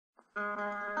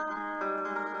Crappie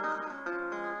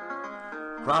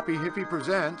Hippie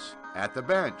presents At the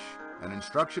Bench, an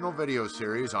instructional video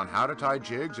series on how to tie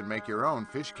jigs and make your own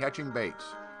fish-catching baits.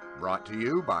 Brought to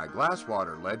you by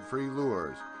Glasswater Lead-Free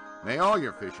Lures. May all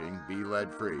your fishing be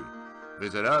lead-free.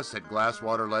 Visit us at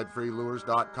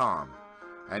glasswaterleadfreelures.com.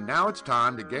 And now it's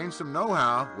time to gain some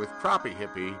know-how with Crappie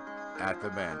Hippie at the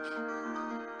Bench.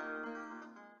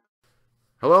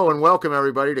 Hello and welcome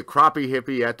everybody to Crappie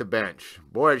Hippie at the Bench.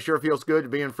 Boy, it sure feels good to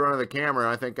be in front of the camera.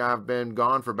 I think I've been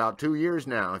gone for about 2 years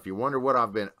now. If you wonder what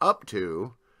I've been up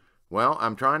to, well,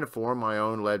 I'm trying to form my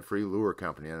own lead-free lure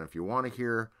company. And if you want to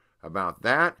hear about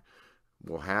that,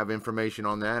 we'll have information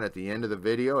on that at the end of the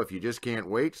video. If you just can't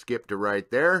wait, skip to right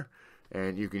there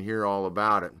and you can hear all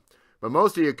about it. But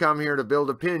most of you come here to build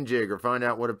a pin jig or find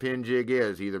out what a pin jig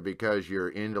is, either because you're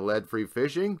into lead-free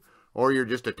fishing or you're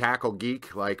just a tackle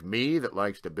geek like me that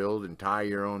likes to build and tie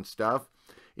your own stuff.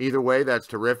 Either way, that's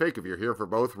terrific. If you're here for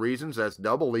both reasons, that's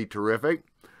doubly terrific.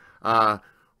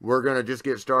 We're going to just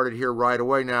get started here right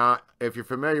away. Now, if you're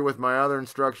familiar with my other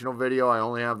instructional video, I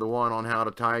only have the one on how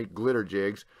to tie glitter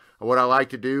jigs. What I like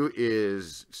to do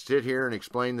is sit here and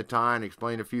explain the tie and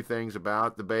explain a few things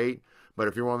about the bait. But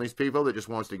if you're one of these people that just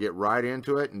wants to get right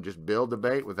into it and just build the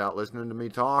bait without listening to me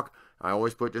talk, I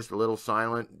always put just a little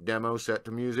silent demo set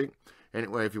to music.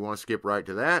 Anyway, if you want to skip right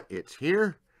to that, it's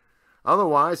here.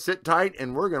 Otherwise, sit tight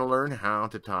and we're going to learn how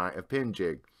to tie a pin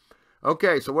jig.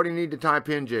 Okay, so what do you need to tie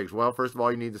pin jigs? Well, first of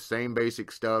all, you need the same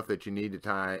basic stuff that you need to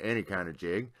tie any kind of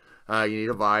jig. You need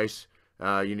a vise,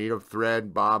 you need a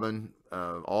thread, bobbin,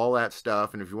 all that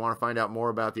stuff. And if you want to find out more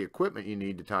about the equipment you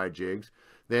need to tie jigs,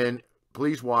 then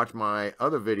please watch my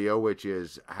other video, which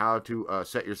is how to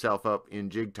set yourself up in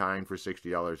jig tying for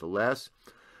 $60 or less.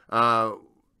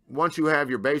 Once you have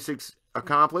your basics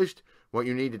accomplished, what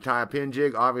you need to tie a pin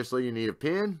jig, obviously you need a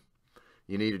pin,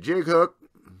 you need a jig hook,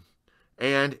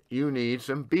 and you need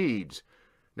some beads.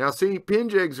 Now see, pin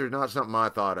jigs are not something I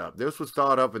thought up. This was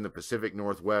thought up in the Pacific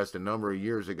Northwest a number of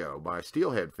years ago by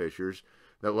steelhead fishers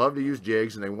that love to use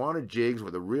jigs, and they wanted jigs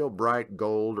with a real bright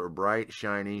gold or bright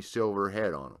shiny silver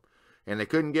head on them. And they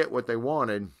couldn't get what they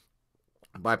wanted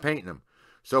by painting them.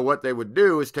 So what they would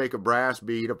do is take a brass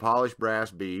bead, a polished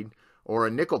brass bead, or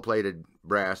a nickel-plated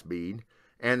brass bead,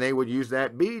 and they would use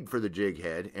that bead for the jig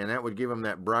head, and that would give them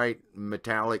that bright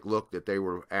metallic look that they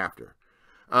were after.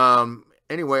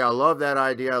 Anyway, I love that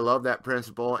idea. I love that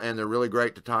principle, and they're really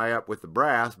great to tie up with the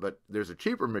brass, but there's a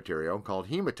cheaper material called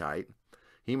hematite.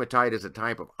 Hematite is a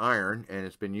type of iron, and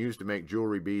it's been used to make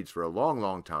jewelry beads for a long,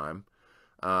 long time.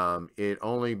 It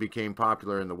only became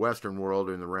popular in the Western world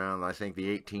in around, I think,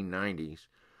 the 1890s.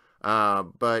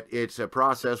 But it's a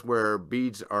process where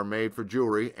beads are made for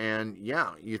jewelry, and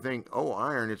yeah, you think, oh,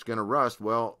 iron, it's going to rust.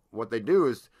 Well, what they do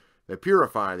is they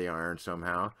purify the iron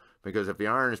somehow, because if the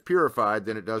iron is purified,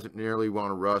 then it doesn't nearly want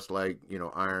to rust like, you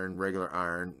know, iron, regular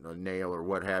iron, a nail, or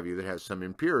what have you that has some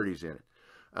impurities in it.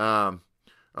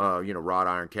 You know, wrought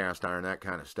iron, cast iron, that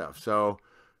kind of stuff. So,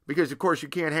 because, of course, you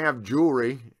can't have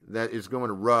jewelry that is going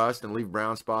to rust and leave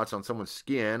brown spots on someone's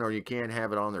skin, or you can't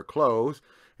have it on their clothes,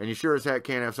 and you sure as heck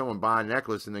can't have someone buy a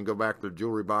necklace and then go back to the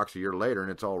jewelry box a year later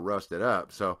and it's all rusted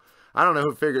up. So I don't know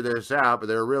who figured this out, but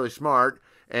they're really smart,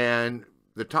 and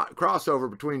the crossover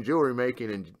between jewelry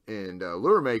making and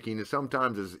lure making is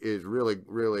sometimes is really,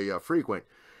 really frequent.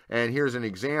 And here's an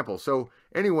example. So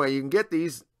anyway, you can get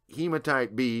these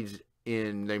hematite beads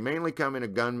they mainly come in a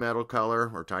gunmetal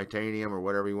color or titanium or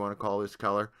whatever you want to call this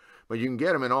color, but you can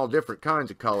get them in all different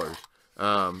kinds of colors.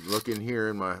 Look in here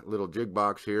in my little jig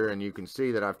box here, and you can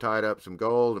see that I've tied up some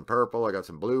gold and purple. I got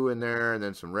some blue in there, and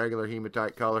then some regular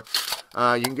hematite color.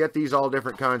 You can get these all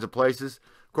different kinds of places.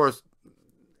 Of course,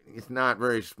 it's not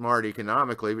very smart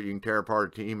economically, but you can tear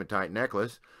apart a hematite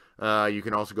necklace. You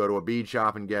can also go to a bead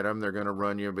shop and get them. They're going to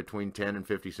run you between 10 and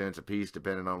 50 cents a piece,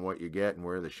 depending on what you get and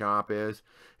where the shop is.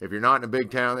 If you're not in a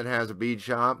big town that has a bead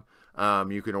shop,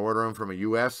 you can order them from a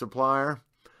U.S. supplier.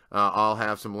 I'll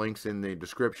have some links in the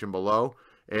description below.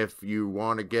 If you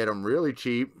want to get them really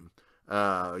cheap,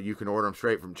 you can order them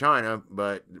straight from China,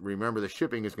 but remember the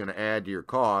shipping is going to add to your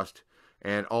cost,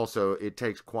 and also it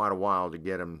takes quite a while to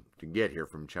get them to get here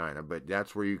from China. But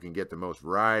that's where you can get the most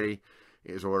variety,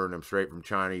 is ordering them straight from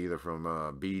China, either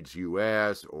from Beads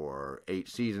US or 8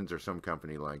 Seasons or some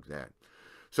company like that.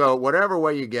 So whatever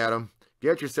way you get them,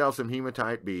 get yourself some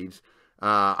hematite beads.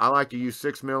 I like to use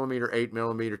 6mm,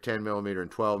 8mm, 10mm,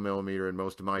 and 12mm in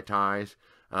most of my ties.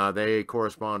 They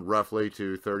correspond roughly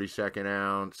to 32nd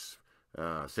ounce,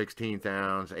 16th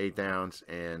ounce, 8th ounce,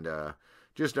 and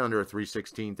just under a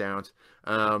 3/16 ounce.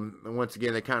 And once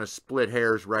again, they kind of split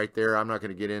hairs right there. I'm not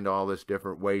going to get into all this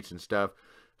different weights and stuff.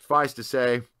 Suffice to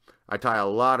say, I tie a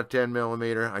lot of 10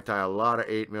 millimeter. I tie a lot of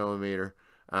 8 millimeter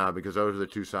because those are the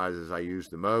two sizes I use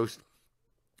the most.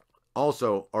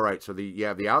 Also, all right, so you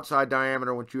have the outside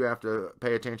diameter, which you have to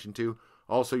pay attention to.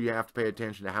 Also, you have to pay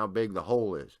attention to how big the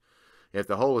hole is. If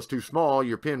the hole is too small,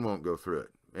 your pin won't go through it.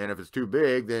 And if it's too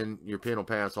big, then your pin will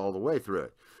pass all the way through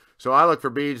it. So I look for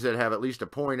beads that have at least a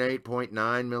 0.8,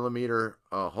 0.9 millimeter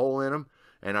hole in them.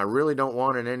 And I really don't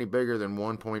want it any bigger than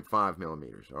 1.5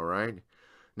 millimeters, all right?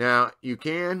 Now, you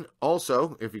can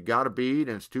also, if you got a bead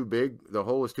and it's too big, the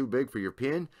hole is too big for your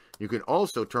pin, you can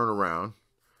also turn around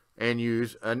and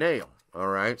use a nail, all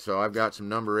right? So I've got some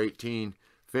number 18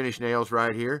 finish nails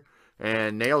right here.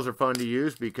 And nails are fun to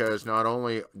use because not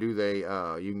only do they,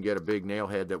 you can get a big nail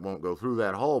head that won't go through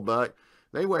that hole, but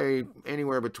they weigh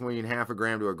anywhere between half a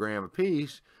gram to a gram a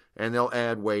piece, and they'll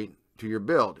add weight to your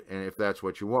build, and if that's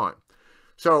what you want.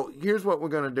 So here's what we're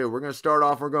going to do. We're going to start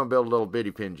off, we're going to build a little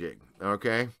bitty pin jig,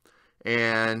 okay?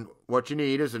 And what you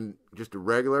need is just a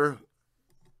regular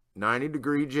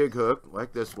 90-degree jig hook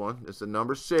like this one. This is a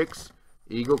number 6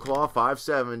 Eagle Claw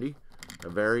 570, a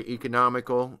very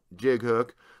economical jig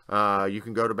hook. You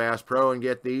can go to Bass Pro and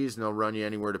get these, and they'll run you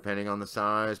anywhere, depending on the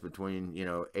size, between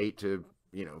 8 to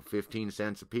 15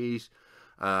 cents a piece.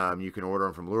 You can order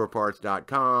them from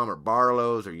lureparts.com or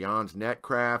Barlow's or Jan's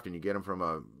Netcraft, and you get them from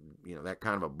a that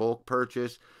kind of a bulk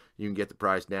purchase. You can get the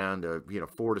price down to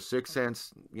 4 to 6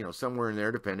 cents, somewhere in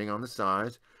there, depending on the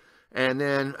size. And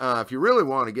then if you really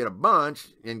want to get a bunch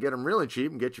and get them really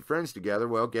cheap and get your friends together,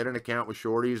 well, get an account with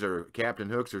Shorty's or Captain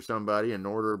Hooks or somebody and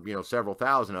order several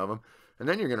thousand of them. And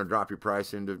then you're going to drop your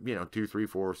price into, 2, 3,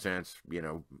 4 cents,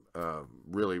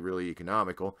 really, really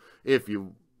economical if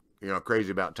you're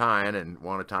crazy about tying and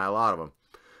want to tie a lot of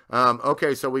them.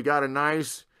 Okay, so we got a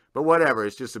nice, but whatever,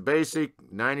 it's just a basic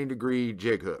 90-degree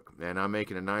jig hook. And I'm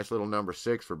making a nice little number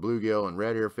 6 for bluegill and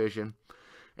red ear fishing.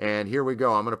 And here we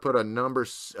go. I'm going to put a number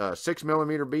 6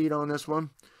 millimeter bead on this one.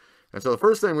 And so the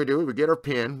first thing we do is we get our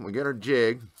pin, we get our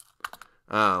jig.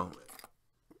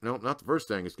 No, not the first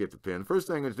thing is get the pin. The first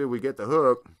thing is we get the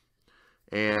hook,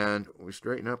 and we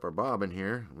straighten up our bobbin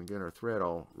here. We get our thread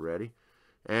all ready.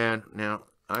 And now,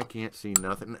 I can't see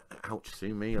nothing. Ouch,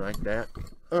 see me like that?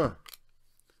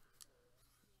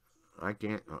 I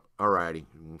can't. Alrighty,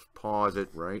 let's pause it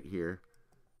right here.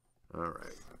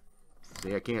 Alright.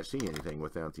 See, I can't see anything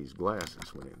without these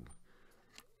glasses.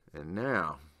 And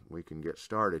now, we can get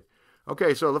started.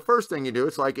 Okay, so the first thing you do,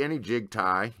 it's like any jig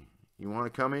tie. You want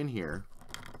to come in here,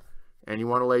 and you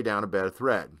want to lay down a bed of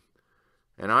thread.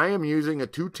 And I am using a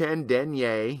 210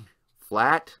 denier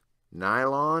flat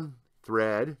nylon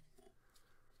thread.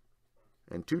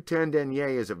 And 210 denier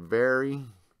is a very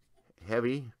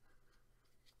heavy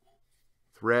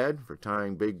thread for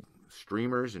tying big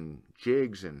streamers and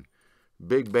jigs and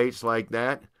big baits like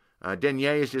that.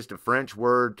 Denier is just a French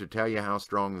word to tell you how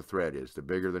strong the thread is. The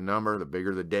bigger the number, the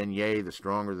bigger the denier, the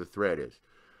stronger the thread is.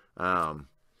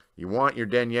 You want your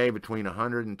denier between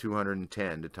 100 and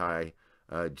 210 to tie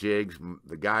jigs.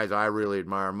 The guys I really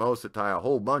admire most that tie a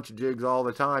whole bunch of jigs all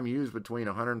the time use between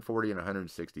 140 and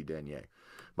 160 denier.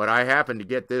 But I happen to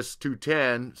get this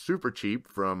 210 super cheap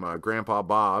from Grandpa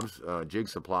Bob's Jig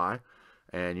Supply.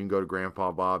 And you can go to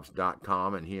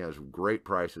grandpabobs.com, and he has great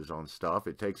prices on stuff.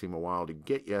 It takes him a while to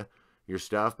get you your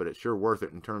stuff, but it's sure worth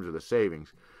it in terms of the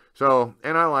savings. So,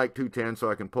 and I like 210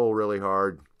 so I can pull really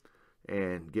hard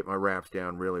and get my wraps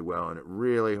down really well, and it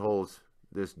really holds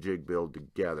this jig build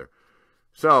together.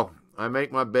 So, I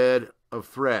make my bed of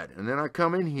thread, and then I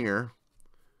come in here,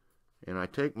 and I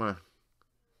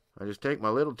just take my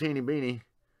little teeny beeny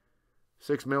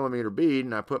 6 millimeter bead,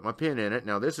 and I put my pin in it.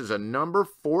 Now, this is a number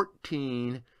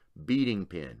 14 beading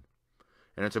pin.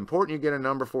 And it's important you get a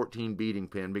number 14 beading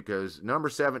pin because number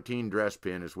 17 dress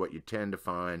pin is what you tend to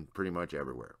find pretty much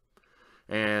everywhere.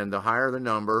 And the higher the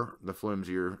number, the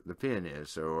flimsier the pin is,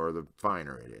 so, or the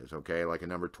finer it is, okay? Like a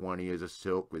number 20 is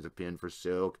a pin for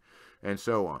silk, and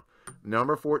so on.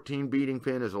 Number 14 beading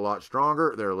pin is a lot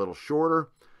stronger. They're a little shorter,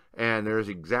 and there's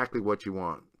exactly what you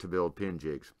want to build pin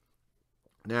jigs.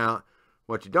 Now,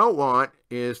 what you don't want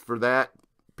is for that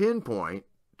pin point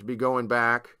to be going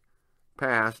back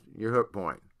past your hook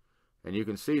point. And you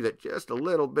can see that just a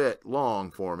little bit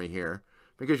long for me here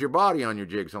because your body on your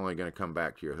jig is only going to come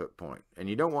back to your hook point. And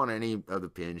you don't want any of the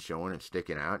pins showing and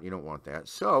sticking out. You don't want that.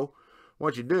 So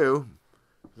what you do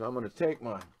is I'm going to take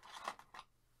my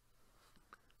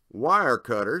wire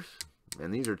cutters,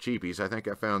 and these are cheapies. I think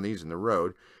I found these in the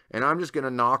road. And I'm just going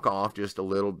to knock off just a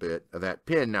little bit of that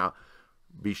pin. Now,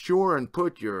 be sure and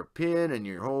put your pin and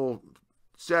your whole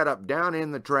setup down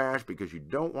in the trash because you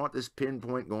don't want this pin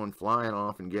point going flying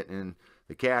off and getting in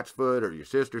the cat's foot or your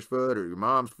sister's foot or your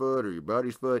mom's foot or your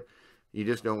buddy's foot. You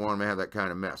just don't want them to have that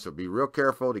kind of mess. So be real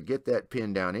careful to get that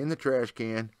pin down in the trash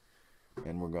can.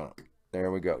 And we're going to,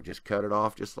 there we go. Just cut it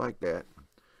off just like that.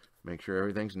 Make sure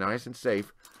everything's nice and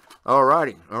safe.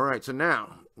 Alrighty. Alright, so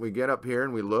now we get up here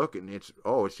and we look and it's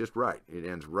just right. It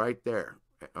ends right there.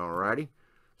 Alrighty.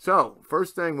 So,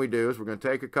 first thing we do is we're going to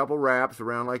take a couple wraps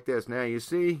around like this. Now, you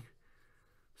see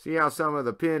how some of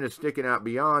the pin is sticking out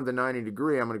beyond the 90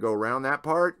 degree? I'm going to go around that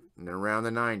part and then around the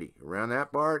 90. Around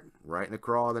that part, right in the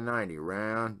crawl of the 90.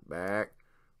 Around, back,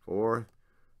 forth.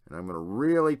 And I'm going to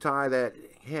really tie that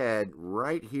head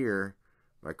right here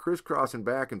by crisscrossing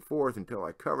back and forth until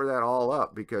I cover that all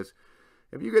up. Because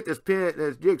if you get this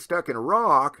jig stuck in a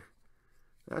rock,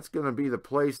 that's going to be the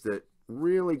place that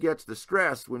really gets the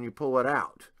stress when you pull it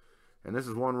out. And this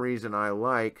is one reason I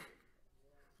like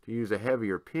to use a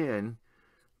heavier pin,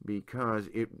 because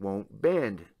it won't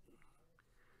bend.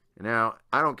 Now,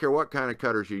 I don't care what kind of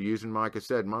cutters you're using. Like I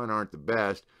said, mine aren't the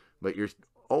best, but you're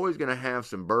always going to have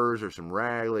some burrs or some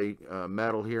raggedy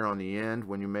metal here on the end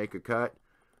when you make a cut,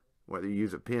 whether you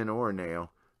use a pin or a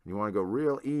nail. You want to go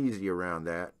real easy around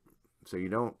that so you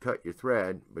don't cut your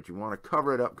thread, but you want to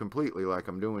cover it up completely like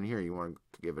I'm doing here. You want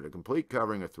to give it a complete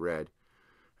covering of thread,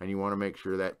 and you want to make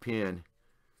sure that pin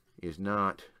is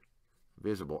not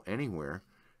visible anywhere.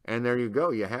 And there you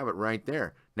go. You have it right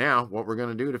there. Now, what we're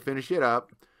going to do to finish it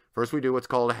up, first we do what's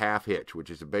called a half hitch, which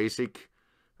is a basic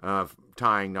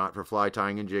tying knot for fly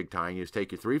tying and jig tying. You just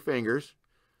take your 3 fingers,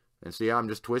 and see how I'm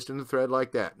just twisting the thread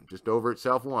like that, just over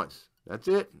itself once. That's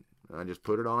it. I just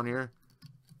put it on here,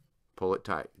 pull it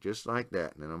tight, just like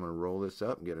that. And then I'm going to roll this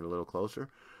up and get it a little closer.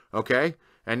 Okay,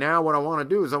 and now what I want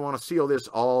to do is I want to seal this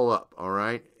all up, all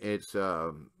right? It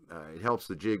helps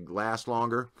the jig last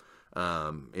longer.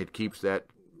 It keeps that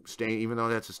stain, even though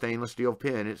that's a stainless steel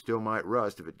pin, it still might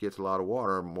rust if it gets a lot of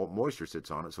water or moisture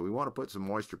sits on it. So we want to put some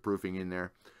moisture proofing in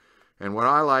there. And what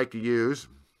I like to use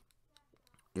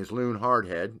is Loon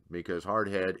Hardhead, because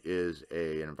Hardhead is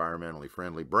an environmentally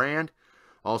friendly brand.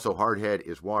 Also, Hardhead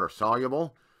is water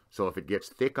soluble, so if it gets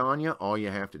thick on you, all you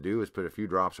have to do is put a few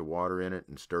drops of water in it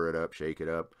and stir it up, shake it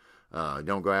up.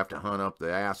 Don't go have to hunt up the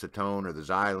acetone or the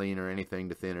xylene or anything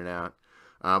to thin it out.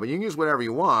 But you can use whatever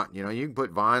you want. You know, you can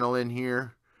put vinyl in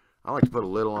here. I like to put a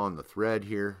little on the thread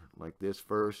here, like this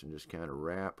first, and just kind of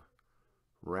wrap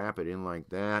it in like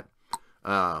that.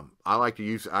 I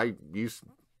use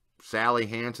Sally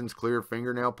Hansen's clear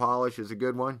fingernail polish is a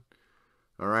good one.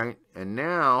 All right, and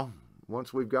now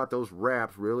once we've got those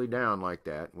wraps really down like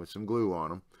that with some glue on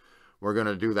them, we're going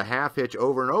to do the half hitch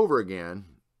over and over again,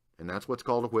 and that's what's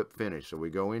called a whip finish. So we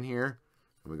go in here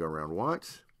and we go around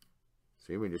once.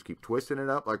 See, we just keep twisting it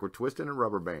up like we're twisting a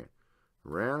rubber band.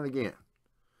 Around again.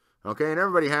 Okay, and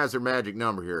everybody has their magic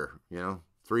number here. You know,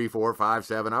 3, 4, 5,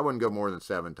 7. I wouldn't go more than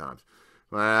 7 times.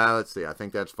 Well, let's see. I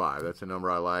think that's 5. That's a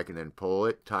number I like. And then pull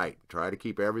it tight. Try to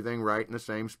keep everything right in the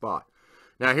same spot.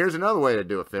 Now, here's another way to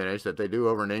do a finish that they do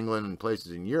over in England and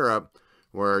places in Europe,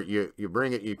 where you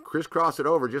bring it, you crisscross it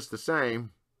over just the same.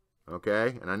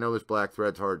 Okay, and I know this black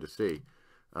thread's hard to see.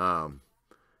 And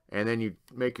then you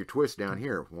make your twist down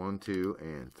here. 1, 2,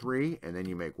 and 3. And then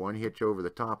you make one hitch over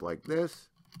the top like this.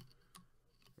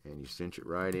 And you cinch it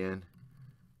right in.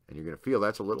 And you're going to feel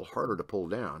that's a little harder to pull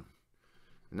down.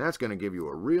 And that's going to give you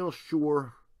a real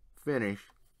sure finish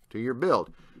to your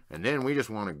build. And then we just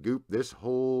want to goop this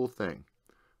whole thing.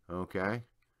 Okay?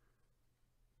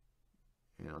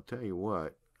 And I'll tell you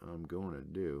what I'm going to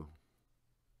do.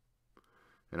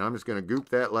 And I'm just going to goop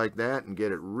that like that and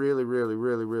get it really, really,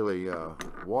 really, really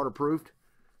waterproofed.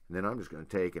 And then I'm just going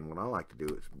to take, and what I like to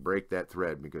do is break that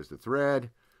thread, because the thread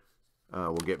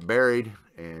will get buried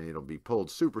and it'll be pulled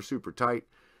super, super tight.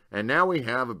 And now we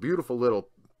have a beautiful little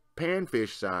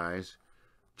panfish size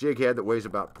jig head that weighs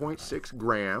about 0.6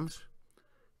 grams.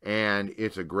 And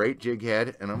it's a great jig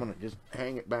head. And I'm going to just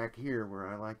hang it back here where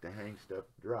I like to hang stuff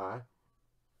dry.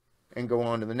 And go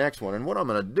on to the next one. And what I'm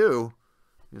going to do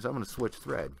is I'm going to switch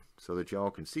thread so that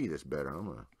y'all can see this better.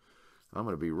 I'm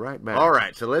going to be right back. All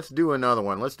right, so let's do another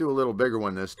one. Let's do a little bigger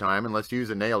one this time, and let's use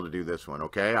a nail to do this one,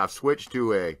 okay? I've switched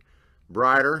to a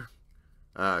brighter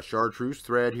chartreuse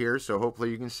thread here, so hopefully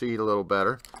you can see it a little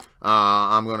better.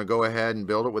 I'm going to go ahead and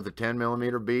build it with a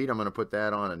 10mm bead. I'm going to put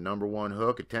that on a number 1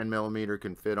 hook. A 10mm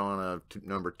can fit on a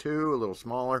number 2, a little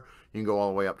smaller. You can go all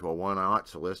the way up to a 1/0,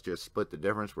 so let's just split the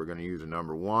difference. We're going to use a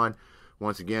number 1.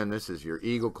 Once again, this is your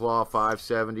Eagle Claw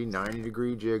 570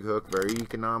 90-degree jig hook, very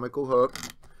economical hook.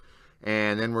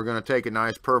 And then we're going to take a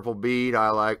nice purple bead. I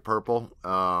like purple.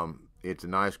 It's a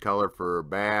nice color for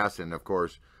bass, and of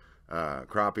course,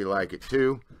 crappie like it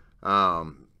too.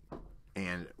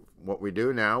 And what we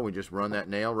do now, we just run that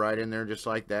nail right in there just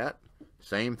like that.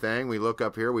 Same thing, we look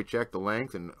up here, we check the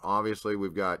length, and obviously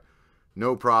we've got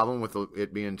no problem with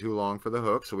it being too long for the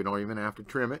hook, so we don't even have to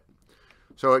trim it.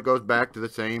 So it goes back to the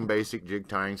same basic jig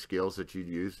tying skills that you'd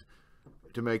use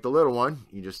to make the little one.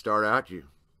 You just start out, you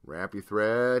wrap your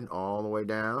thread all the way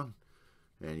down,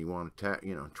 and you want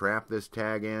to trap this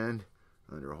tag end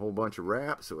under a whole bunch of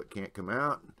wraps so it can't come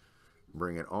out.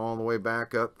 Bring it all the way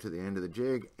back up to the end of the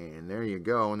jig, and there you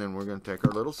go. And then we're going to take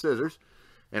our little scissors.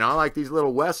 And I like these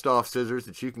little Westhoff scissors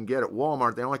that you can get at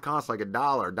Walmart. They only cost like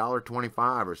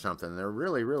 $1.25 or something. They're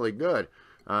really, really good.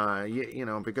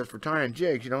 Because for tying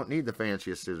jigs, you don't need the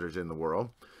fanciest scissors in the world.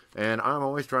 And I'm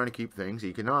always trying to keep things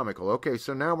economical. Okay,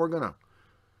 so now we're going to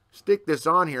stick this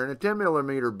on here. And a 10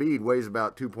 millimeter bead weighs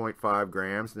about 2.5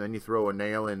 grams. And then you throw a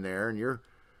nail in there, and you're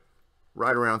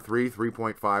right around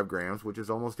 3.5 grams, which is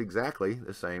almost exactly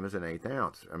the same as an 1/8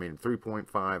 ounce. I mean,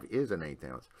 3.5 is an 1/8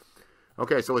 ounce.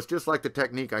 Okay, so it's just like the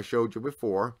technique I showed you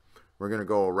before. We're going to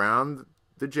go around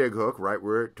the jig hook, right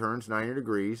where it turns 90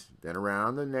 degrees, then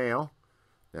around the nail,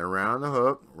 then around the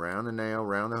hook, around the nail,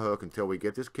 around the hook, until we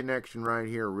get this connection right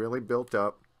here really built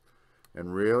up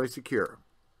and really secure.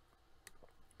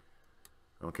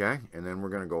 Okay, and then we're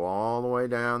going to go all the way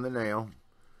down the nail.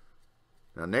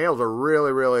 Now, nails are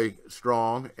really, really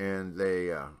strong, and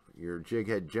your jig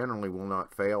head generally will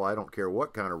not fail. I don't care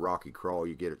what kind of rocky crawl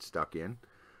you get it stuck in.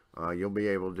 You'll be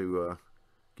able to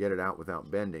get it out without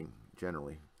bending,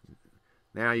 generally.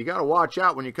 Now, you got to watch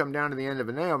out when you come down to the end of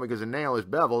a nail, because a nail is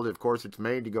beveled. Of course, it's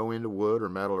made to go into wood or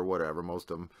metal or whatever.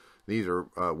 Most of them, these are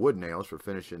wood nails for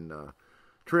finishing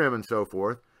trim and so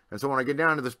forth. And so when I get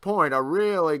down to this point, I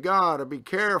really got to be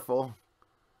careful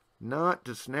not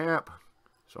to snap.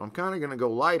 So I'm kind of going to go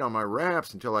light on my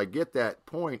wraps until I get that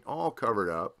point all covered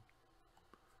up.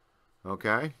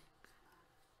 Okay.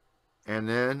 And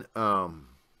then, and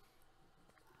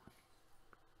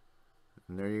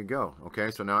there you go.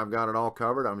 Okay, so now I've got it all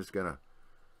covered. I'm just going to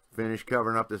finish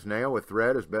covering up this nail with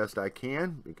thread as best I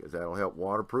can, because that'll help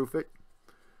waterproof it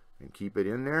and keep it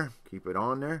in there, keep it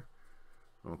on there.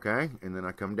 Okay, and then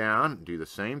I come down and do the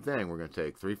same thing. We're going to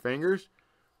take 3 fingers.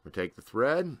 We'll take the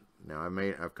thread. Now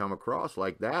I've come across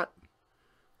like that,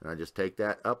 and I just take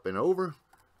that up and over,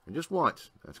 and just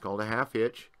once. That's called a half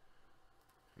hitch.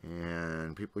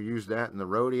 And people use that in the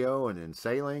rodeo and in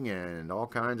sailing and all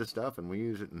kinds of stuff, and we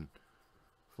use it in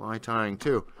fly tying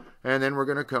too. And then we're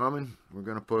going to come and we're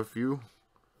going to put a few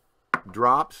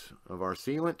drops of our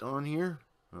sealant on here,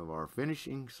 of our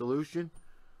finishing solution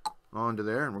onto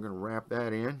there, and we're going to wrap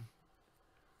that in.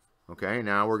 Okay,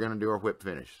 now we're going to do our whip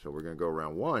finish. So we're going to go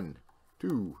around 1,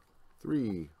 2,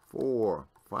 3, 4,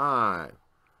 5.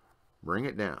 Bring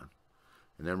it down.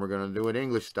 And then we're going to do it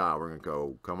English style. We're going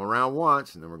to come around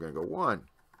once, and then we're going to go 1,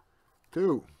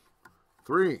 2,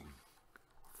 3,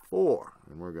 4.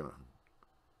 And we're going to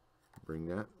bring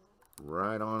that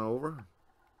right on over.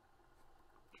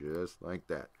 Just like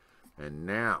that. And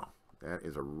now, that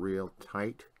is a real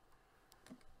tight,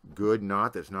 good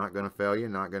knot that's not going to fail you,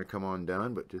 not going to come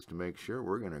undone. But just to make sure,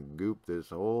 we're going to goop this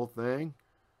whole thing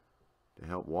to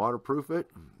help waterproof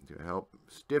it, to help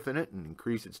stiffen it and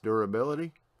increase its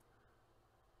durability.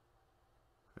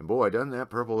 And boy, doesn't that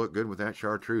purple look good with that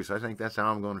chartreuse. I think that's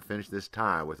how I'm going to finish this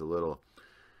tie, with a little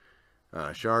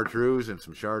chartreuse and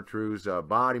some chartreuse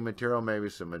body material, maybe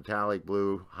some metallic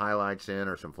blue highlights in,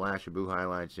 or some flash of blue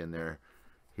highlights in there,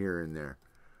 here and there.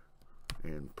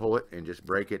 And pull it and just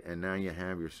break it, and now you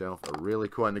have yourself a really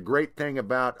cool. And the great thing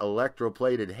about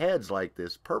electroplated heads like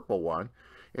this purple one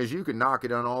is you can knock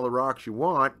it on all the rocks you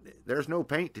want. There's no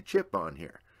paint to chip on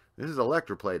here. This is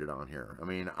electroplated on here. I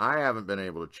mean, I haven't been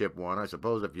able to chip one. I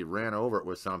suppose if you ran over it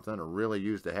with something or really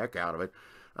used the heck out of it,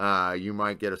 you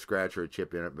might get a scratch or a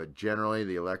chip in it. But generally,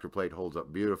 the electroplate holds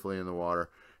up beautifully in the water,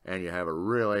 and you have a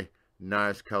really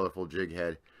nice, colorful jig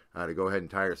head to go ahead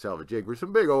and tie yourself a jig for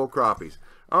some big old crappies.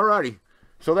 Alrighty,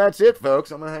 so that's it,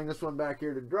 folks. I'm going to hang this one back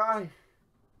here to dry.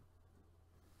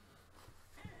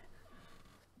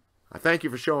 I thank you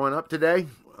for showing up today.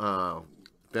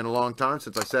 Been a long time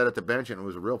since I sat at the bench, and it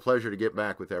was a real pleasure to get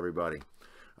back with everybody.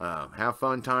 Have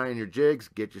fun tying your jigs.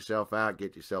 Get yourself out.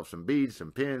 Get yourself some beads,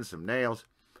 some pins, some nails.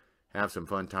 Have some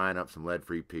fun tying up some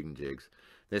lead-free pig jigs.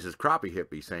 This is Crappie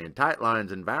Hippie saying tight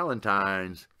lines and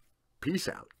Valentines. Peace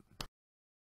out.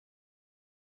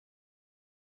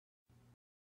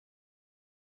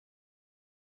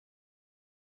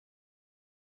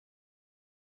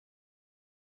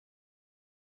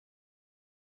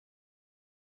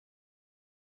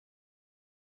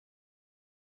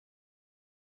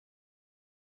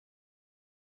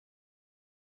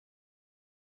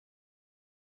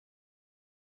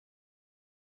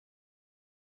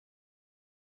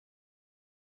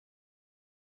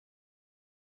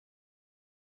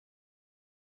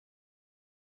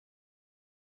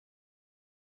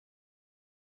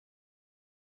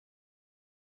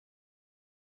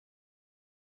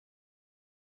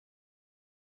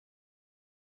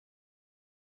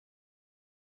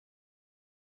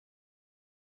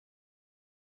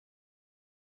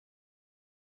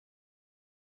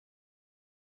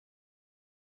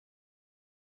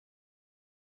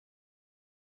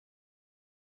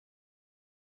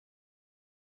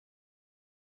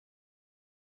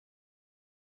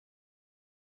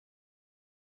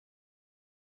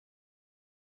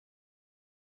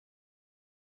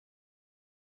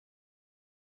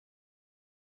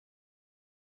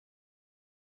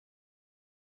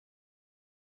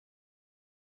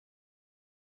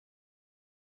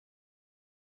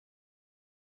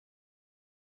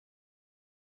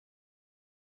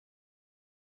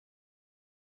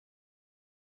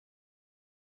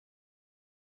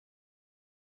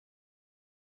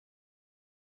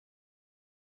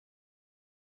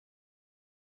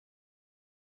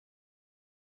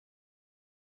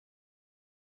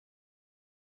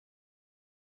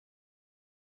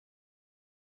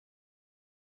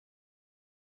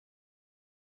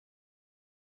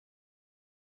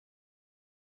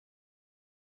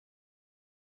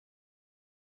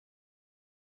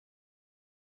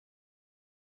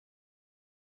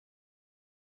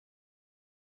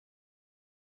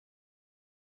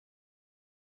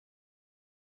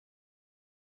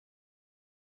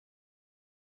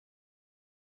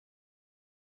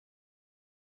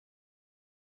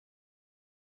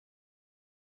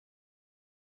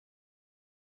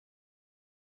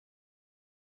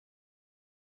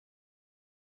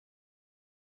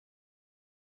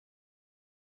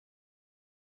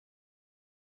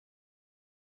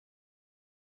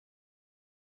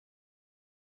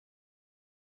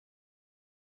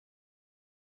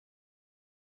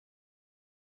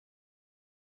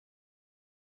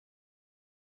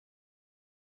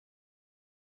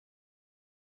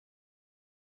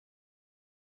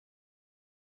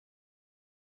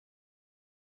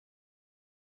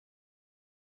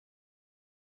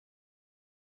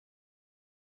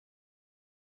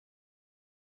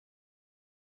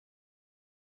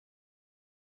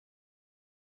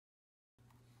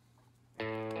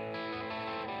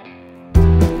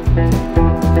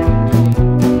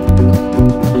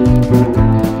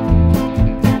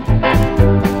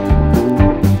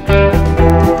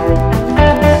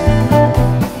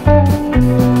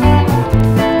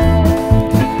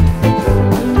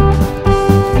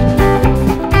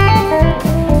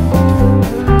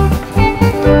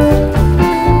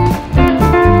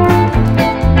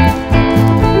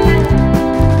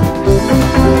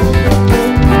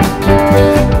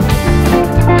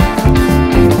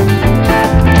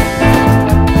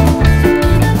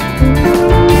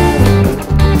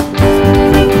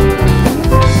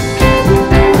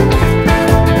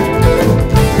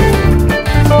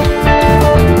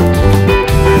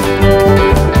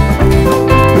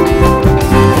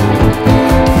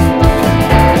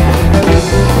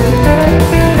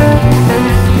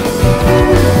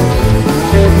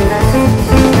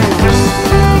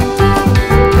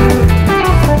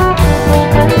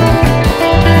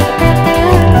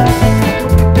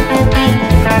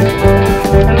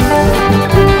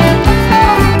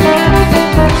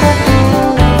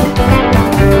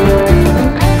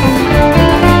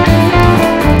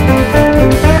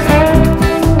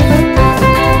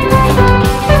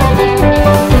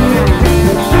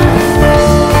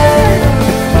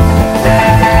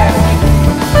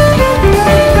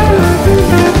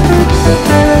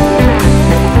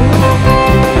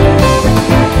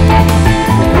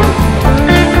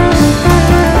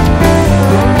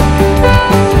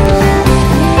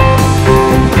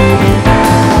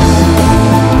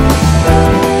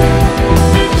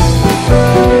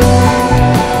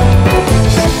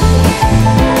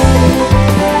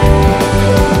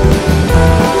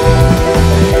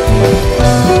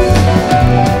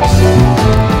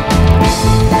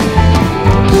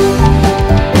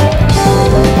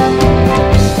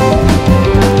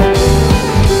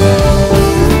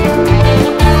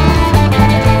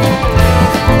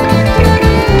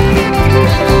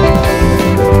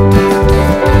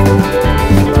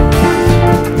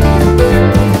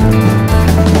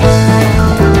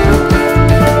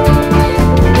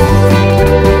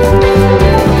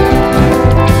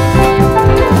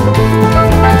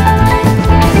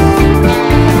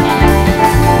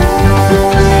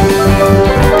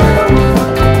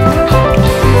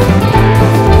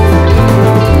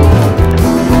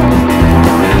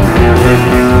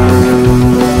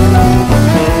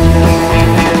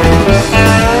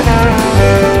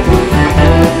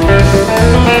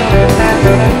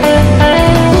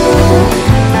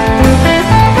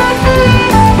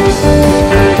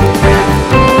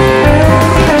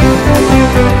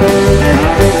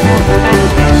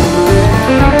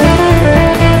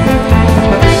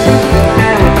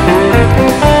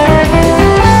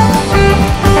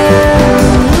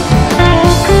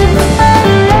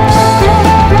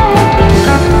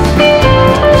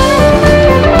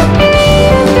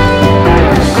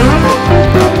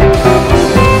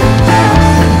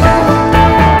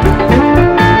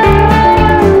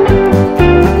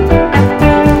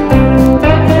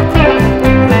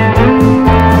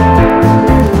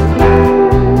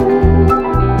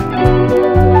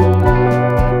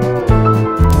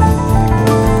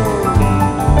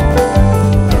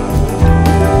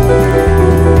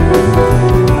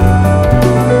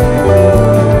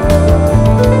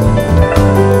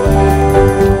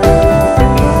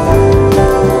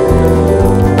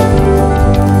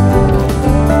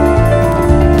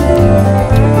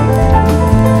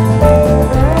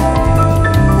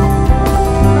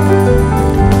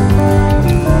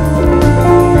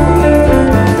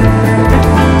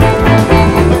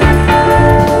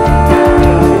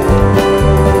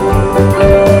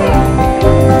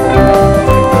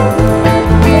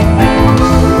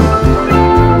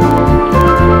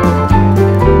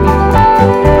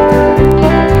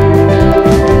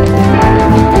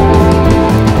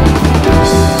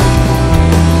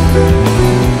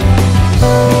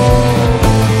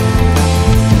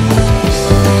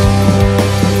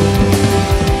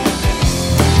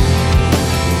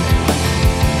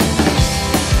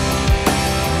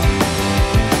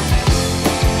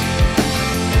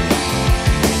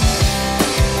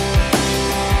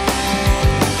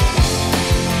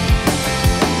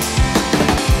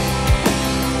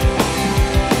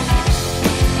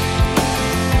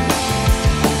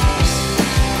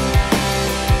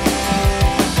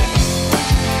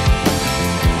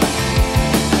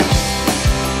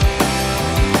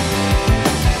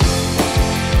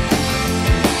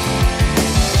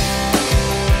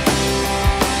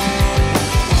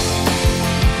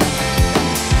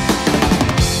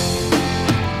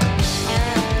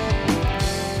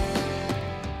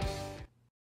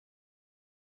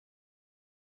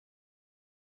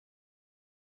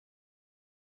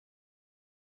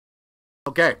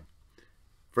 Okay,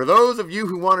 for those of you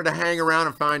who wanted to hang around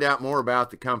and find out more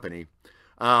about the company,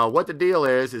 what the deal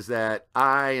is that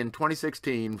in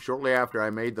 2016, shortly after I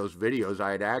made those videos,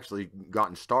 I had actually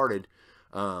gotten started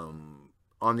on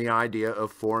the idea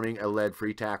of forming a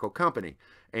lead-free tackle company.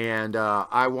 And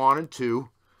I wanted to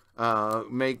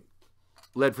make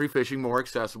lead-free fishing more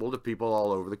accessible to people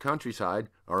all over the countryside,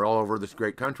 or all over this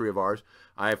great country of ours.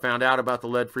 I found out about the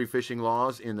lead-free fishing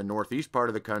laws in the northeast part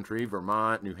of the country,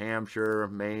 Vermont, New Hampshire,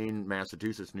 Maine,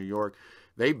 Massachusetts, New York.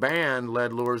 They banned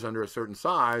lead lures under a certain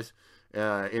size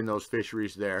in those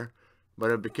fisheries there.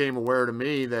 But it became aware to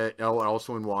me that,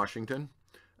 also in Washington,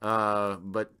 I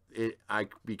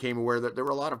became aware that there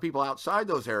were a lot of people outside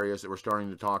those areas that were starting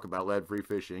to talk about lead-free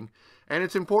fishing. And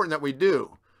it's important that we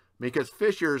do, because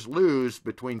fishers lose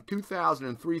between 2,000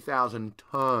 and 3,000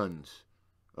 tons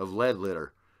of lead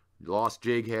litter, lost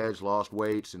jig heads, lost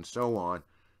weights, and so on,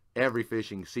 every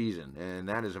fishing season. And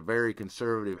that is a very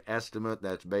conservative estimate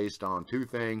that's based on two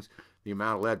things: the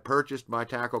amount of lead purchased by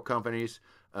tackle companies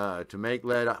to make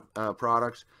lead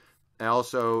products.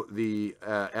 Also, the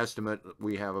estimate,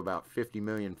 we have about 50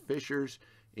 million fishers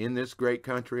in this great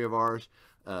country of ours.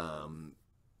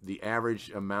 The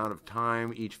average amount of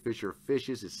time each fisher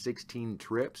fishes is 16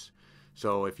 trips.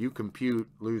 So if you compute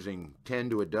losing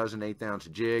 10 to a dozen 1/8 ounce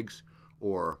jigs,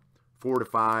 or 4 to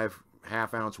 5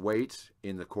 half-ounce weights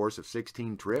in the course of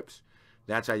 16 trips,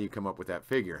 that's how you come up with that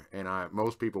figure. And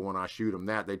most people, when I shoot them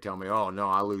that, they tell me, "Oh no,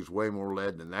 I lose way more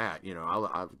lead than that. You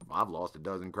know, I've lost a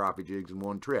dozen crappie jigs in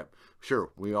one trip."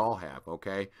 Sure, we all have.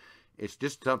 Okay, it's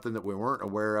just something that we weren't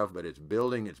aware of, but it's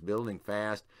building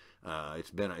fast.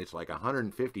 It's like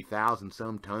 150,000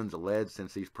 some tons of lead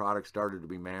since these products started to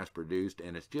be mass produced,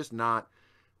 and it's just not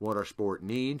what our sport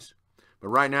needs. But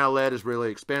right now, lead is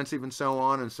really expensive and so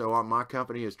on, and so my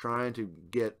company is trying to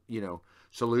get,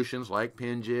 solutions like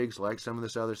pin jigs, like some of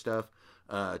this other stuff,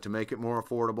 to make it more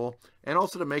affordable and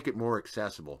also to make it more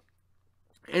accessible.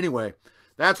 Anyway,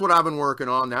 that's what I've been working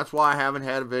on. That's why I haven't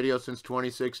had a video since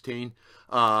 2016.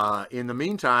 In the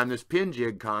meantime, this pin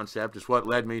jig concept is what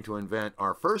led me to invent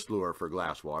our first lure for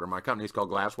Glasswater. My company is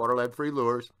called Glasswater Lead-Free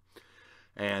Lures.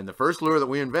 And the first lure that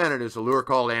we invented is a lure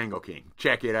called Angle King.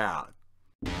 Check it out.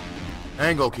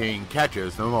 Angle King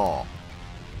catches them all.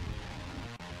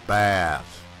 Bass.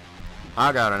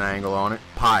 I got an angle on it.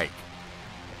 Pike.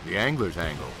 The angler's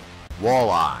angle.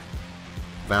 Walleye.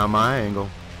 Found my angle.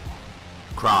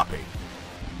 Crappie.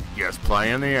 Just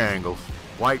playing the angles.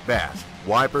 White bass,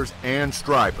 wipers, and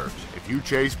stripers. If you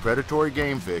chase predatory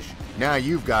game fish, now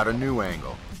you've got a new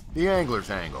angle. The angler's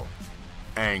angle.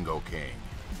 Angle King.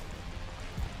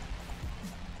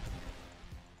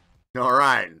 All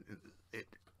right.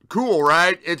 Cool,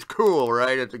 right? It's cool,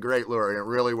 right? It's a great lure, and it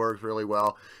really works really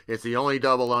well. It's the only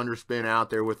double underspin out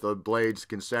there with the blades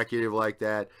consecutive like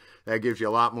that. That gives you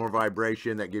a lot more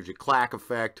vibration. That gives you clack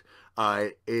effect.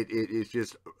 It's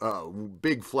just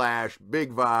big flash,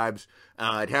 big vibes.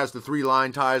 It has the 3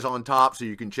 line ties on top, so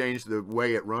you can change the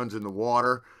way it runs in the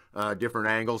water, different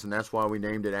angles, and that's why we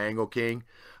named it Angle King.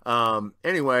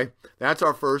 Anyway, that's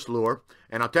our first lure.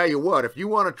 And I'll tell you what, if you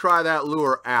want to try that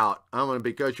lure out,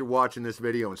 because you're watching this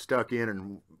video and stuck in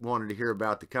and wanted to hear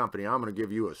about the company, I'm going to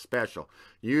give you a special.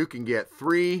 You can get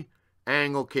 3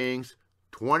 Angle Kings,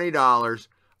 $20.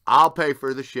 I'll pay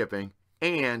for the shipping,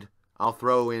 and I'll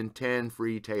throw in 10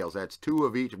 free tails. That's 2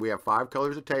 of each. We have 5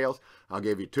 colors of tails. I'll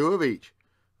give you 2 of each.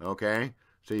 Okay?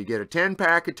 So you get a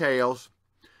 10-pack of tails.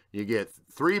 You get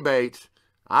 3 baits.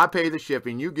 I pay the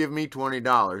shipping. You give me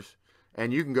 $20.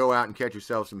 And you can go out and catch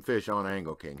yourself some fish on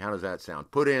Angle King. How does that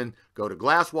sound? Go to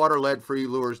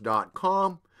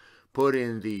glasswaterleadfreelures.com. Put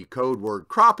in the code word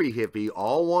Crappie Hippie,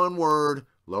 all one word,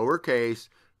 lowercase,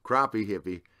 Crappie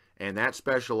Hippie. And that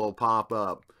special will pop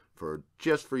up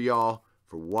just for y'all,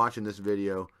 for watching this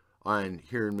video and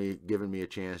giving me a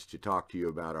chance to talk to you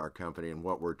about our company and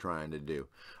what we're trying to do.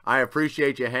 I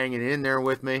appreciate you hanging in there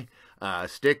with me.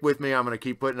 Stick with me. I'm going to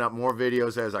keep putting up more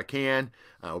videos as I can.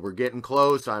 We're getting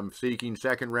close. I'm seeking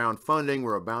second round funding.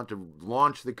 We're about to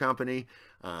launch the company.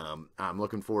 I'm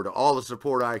looking forward to all the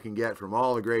support I can get from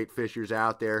all the great fishers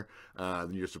out there.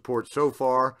 Your support so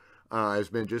far has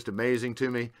been just amazing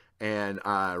to me, and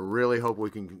I really hope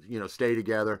we can, stay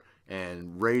together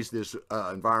and raise this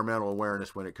environmental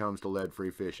awareness when it comes to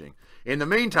lead-free fishing. In the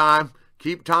meantime,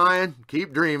 keep tying,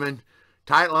 keep dreaming.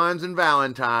 Tight lines and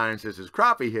Valentines. This is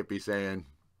Crappie Hippie saying,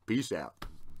 peace out.